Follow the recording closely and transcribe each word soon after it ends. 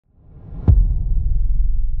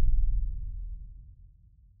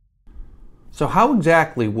So how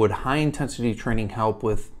exactly would high intensity training help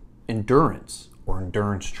with endurance or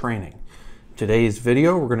endurance training? In today's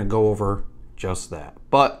video, we're going to go over just that.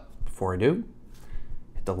 But before I do,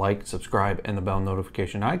 hit the like, subscribe, and the bell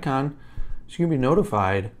notification icon so you can be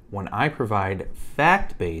notified when I provide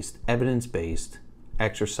fact-based, evidence-based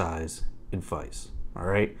exercise advice. All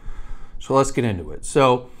right, so let's get into it.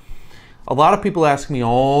 So a lot of people ask me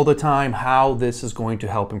all the time how this is going to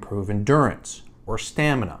help improve endurance or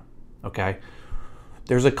stamina. Okay,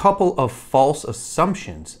 there's a couple of false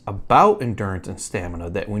assumptions about endurance and stamina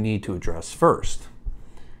that we need to address first.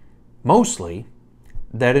 Mostly,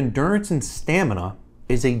 that endurance and stamina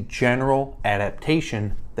is a general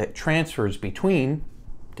adaptation that transfers between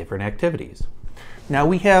different activities. Now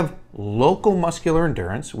we have local muscular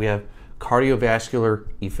endurance, we have cardiovascular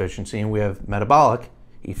efficiency, and we have metabolic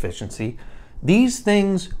efficiency. These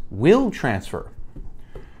things will transfer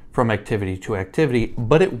from activity to activity,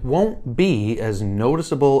 but it won't be as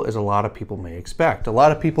noticeable as a lot of people may expect. A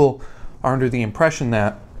lot of people are under the impression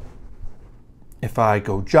that if I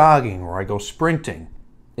go jogging or I go sprinting,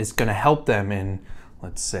 it's going to help them in,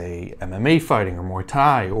 let's say, MMA fighting or Muay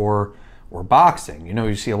Thai or boxing. You know,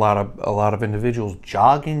 you see a lot of individuals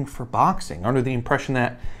jogging for boxing under the impression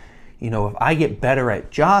that, you know, if I get better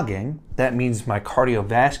at jogging, that means my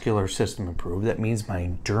cardiovascular system improved. That means my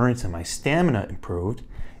endurance and my stamina improved.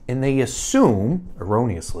 And they assume,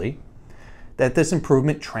 erroneously, that this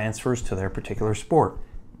improvement transfers to their particular sport.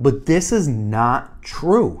 But this is not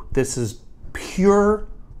true. This is pure,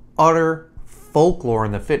 utter folklore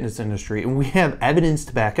in the fitness industry, and we have evidence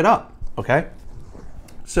to back it up, okay?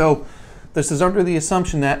 So this is under the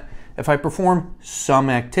assumption that if I perform some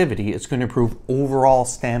activity, it's going to improve overall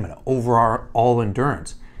stamina, overall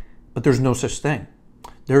endurance. But there's no such thing.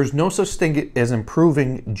 There's no such thing as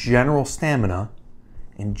improving general stamina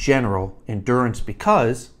and general endurance,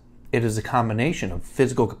 because it is a combination of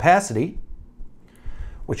physical capacity,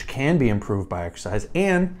 which can be improved by exercise,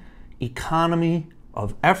 and economy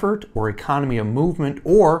of effort or economy of movement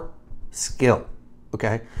or skill,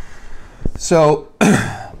 okay? So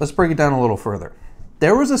let's break it down a little further.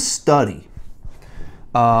 There was a study,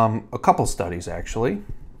 a couple studies actually,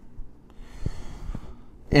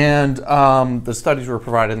 and the studies were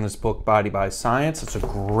provided in this book, Body by Science. It's a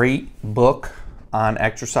great book on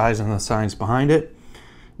exercise and the science behind it.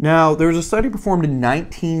 Now, there was a study performed in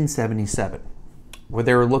 1977 where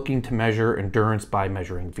they were looking to measure endurance by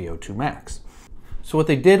measuring VO2 max. So what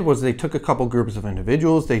they did was they took a couple groups of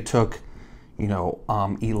individuals. They took, you know,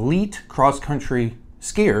 elite cross-country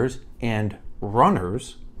skiers and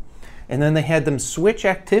runners, and then they had them switch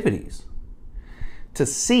activities to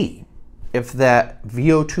see if that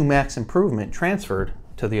VO2 max improvement transferred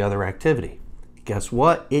to the other activity. Guess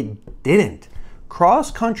what? It didn't.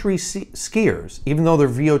 Cross-country skiers, even though their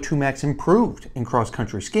VO2 max improved in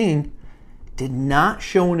cross-country skiing, did not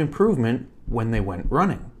show an improvement when they went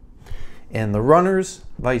running. And the runners,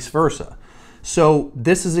 vice versa. So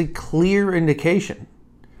this is a clear indication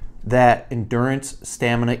that endurance,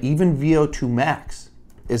 stamina, even VO2 max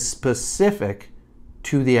is specific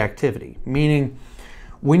to the activity. Meaning,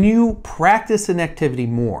 when you practice an activity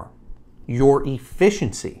more, your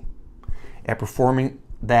efficiency at performing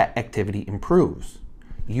that activity improves.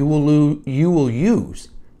 You will use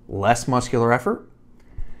less muscular effort.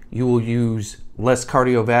 You will use less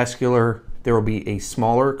cardiovascular. There will be a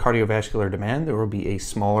smaller cardiovascular demand. There will be a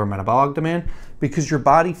smaller metabolic demand, because your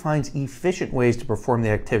body finds efficient ways to perform the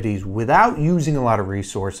activities without using a lot of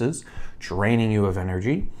resources, draining you of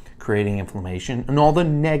energy, creating inflammation, and all the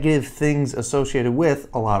negative things associated with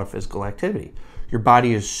a lot of physical activity. Your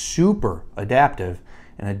body is super adaptive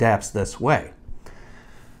and adapts this way.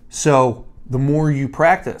 So the more you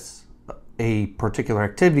practice a particular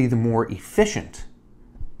activity, the more efficient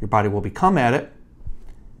your body will become at it.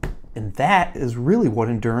 And that is really what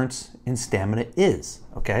endurance and stamina is,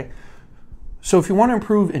 okay? So if you want to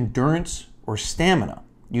improve endurance or stamina,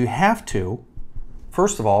 you have to,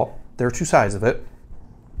 first of all, there are two sides of it,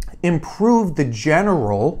 improve the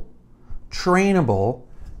general, trainable,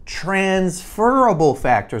 transferable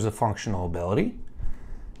factors of functional ability,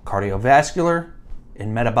 cardiovascular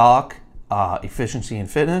and metabolic efficiency and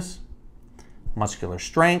fitness, muscular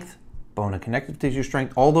strength, bone and connective tissue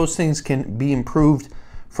strength. All those things can be improved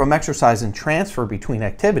from exercise and transfer between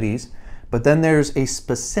activities, but then there's a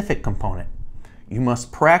specific component. You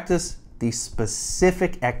must practice the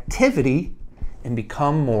specific activity and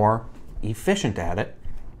become more efficient at it.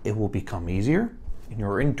 It will become easier and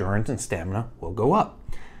your endurance and stamina will go up.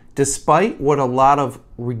 Despite what a lot of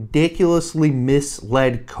ridiculously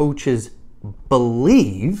misled coaches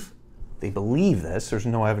believe, they believe this, there's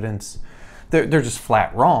no evidence, they're just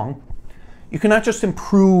flat wrong. You cannot just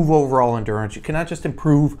improve overall endurance. You cannot just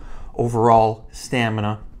improve overall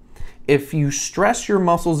stamina. If you stress your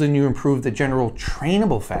muscles and you improve the general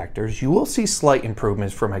trainable factors, you will see slight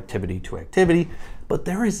improvements from activity to activity, but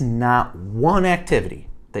there is not one activity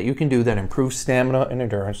that you can do that improves stamina and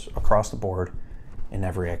endurance across the board in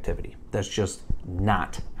every activity. That's just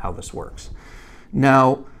not how this works.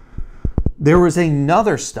 Now, there was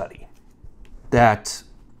another study that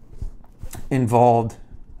involved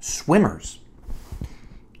swimmers,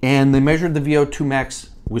 and they measured the VO2 max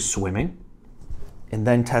with swimming and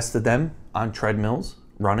then tested them on treadmills,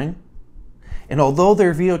 running. And although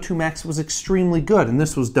their VO2 max was extremely good, and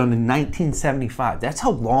this was done in 1975, that's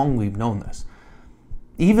how long we've known this.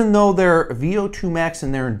 Even though their VO2 max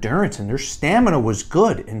and their endurance and their stamina was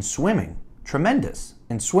good in swimming, tremendous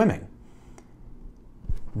in swimming,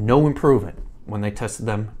 no improvement when they tested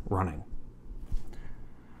them running.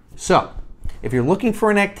 So, if you're looking for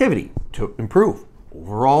an activity to improve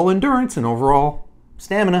overall endurance and overall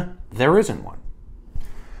stamina, there isn't one.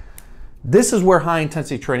 This is where high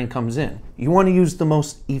intensity training comes in. You want to use the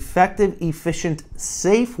most effective, efficient,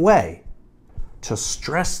 safe way to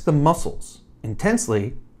stress the muscles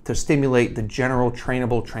intensely to stimulate the general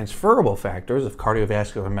trainable, transferable factors of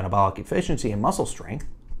cardiovascular and metabolic efficiency and muscle strength.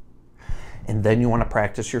 And then you want to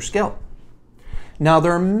practice your skill. Now,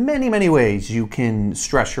 there are many, many ways you can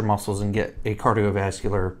stress your muscles and get a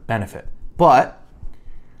cardiovascular benefit, but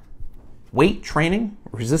weight training,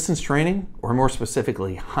 resistance training, or more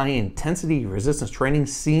specifically, high intensity resistance training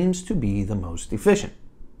seems to be the most efficient,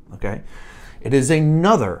 okay? It is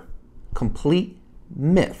another complete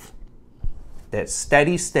myth that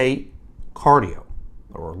steady state cardio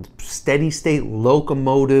or steady state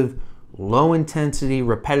locomotive, low intensity,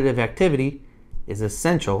 repetitive activity is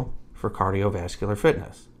essential for cardiovascular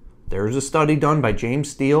fitness. There is a study done by James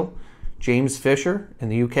Steele, James Fisher in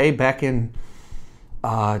the UK back in,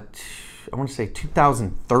 I want to say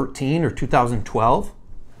 2013 or 2012,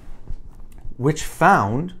 which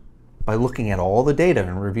found, by looking at all the data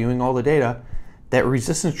and reviewing all the data, that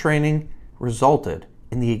resistance training resulted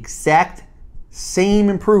in the exact same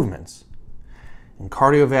improvements in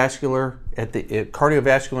cardiovascular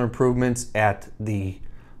improvements at the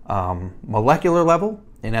molecular level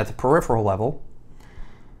and at the peripheral level.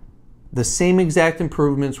 The same exact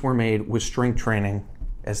improvements were made with strength training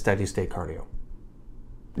as steady state cardio.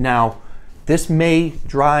 Now, this may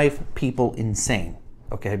drive people insane,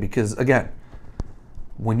 okay? Because again,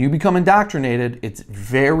 when you become indoctrinated, it's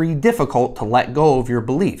very difficult to let go of your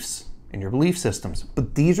beliefs and your belief systems.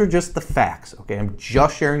 But these are just the facts, okay? I'm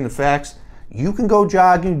just sharing the facts. You can go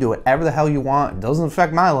jogging, do whatever the hell you want. It doesn't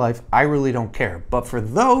affect my life. I really don't care. But for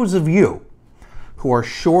those of you who are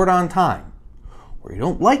short on time, or you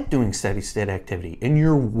don't like doing steady state activity, and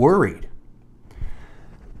you're worried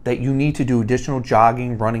that you need to do additional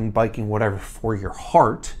jogging, running, biking, whatever for your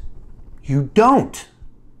heart, you don't.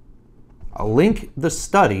 I'll link the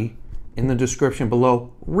study in the description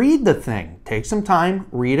below. Read the thing. Take some time,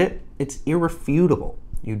 read it. It's irrefutable.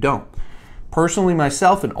 You don't. Personally,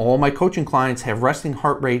 myself and all my coaching clients have resting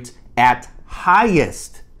heart rates at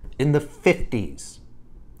highest in the 50s,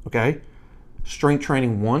 okay? Strength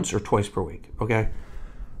training once or twice per week, okay?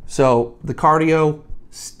 So the cardio,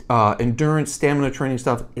 endurance, stamina training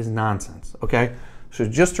stuff is nonsense, okay? So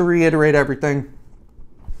just to reiterate everything,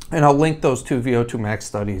 and I'll link those two VO2 Max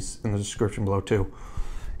studies in the description below too.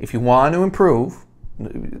 If you want to improve,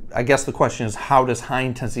 I guess the question is, how does high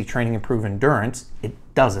intensity training improve endurance? It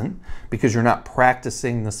doesn't, because you're not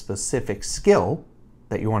practicing the specific skill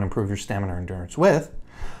that you want to improve your stamina or endurance with.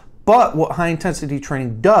 But what high intensity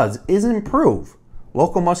training does is improve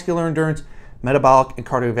local muscular endurance, metabolic and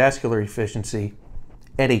cardiovascular efficiency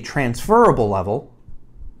at a transferable level.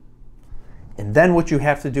 And then what you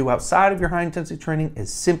have to do outside of your high intensity training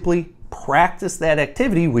is simply practice that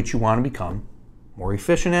activity which you want to become more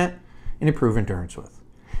efficient at and improve endurance with.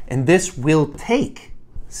 And this will take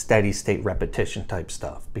steady state repetition type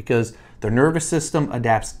stuff because the nervous system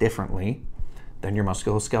adapts differently than your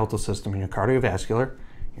musculoskeletal system and your cardiovascular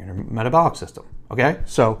and your metabolic system, okay?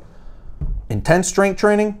 So intense strength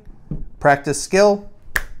training, practice skill,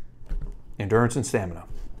 endurance and stamina.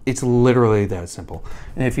 It's literally that simple.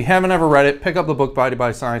 And if you haven't ever read it, pick up the book Body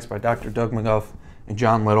by Science by Dr. Doug McGuff and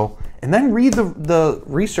John Little, and then read the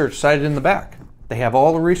research cited in the back. They have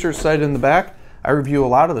all the research cited in the back. I review a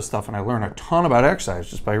lot of this stuff and I learn a ton about exercise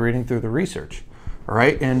just by reading through the research, all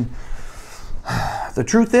right? And the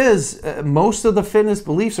truth is, most of the fitness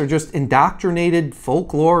beliefs are just indoctrinated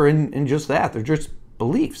folklore and just that. They're just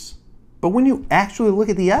beliefs. But when you actually look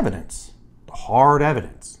at the evidence, the hard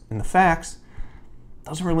evidence and the facts, it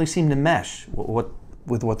doesn't really seem to mesh what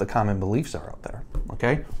with what the common beliefs are out there,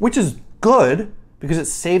 okay? Which is good because it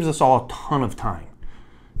saves us all a ton of time.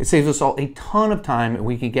 It saves us all a ton of time, and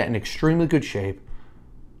we can get in extremely good shape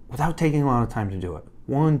without taking a lot of time to do it.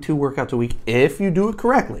 1-2 workouts a week, if you do it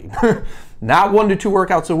correctly. Not 1 to 2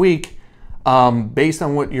 workouts a week based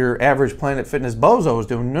on what your average Planet Fitness bozo is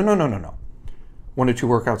doing. No, no, no, no, no. 1 to 2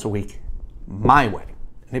 workouts a week, my way.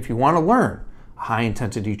 And if you want to learn a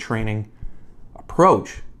high-intensity training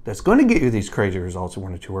approach that's going to get you these crazy results in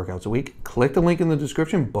 1 to 2 workouts a week, click the link in the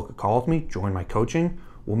description, book a call with me, join my coaching.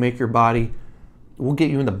 We'll make your body, we'll get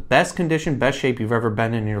you in the best condition, best shape you've ever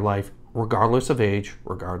been in your life, regardless of age,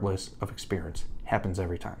 regardless of experience. Happens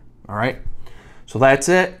every time, all right? So that's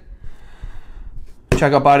it.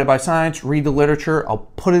 Check out Body by Science, read the literature. I'll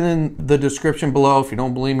put it in the description below. If you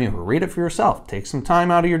don't believe me, read it for yourself. Take some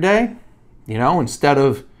time out of your day, you know, instead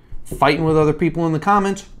of fighting with other people in the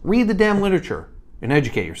comments, read the damn literature and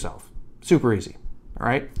educate yourself. Super easy, all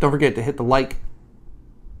right? Don't forget to hit the like,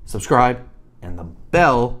 subscribe, and the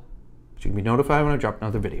bell so you can be notified when I drop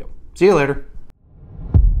another video. See you later.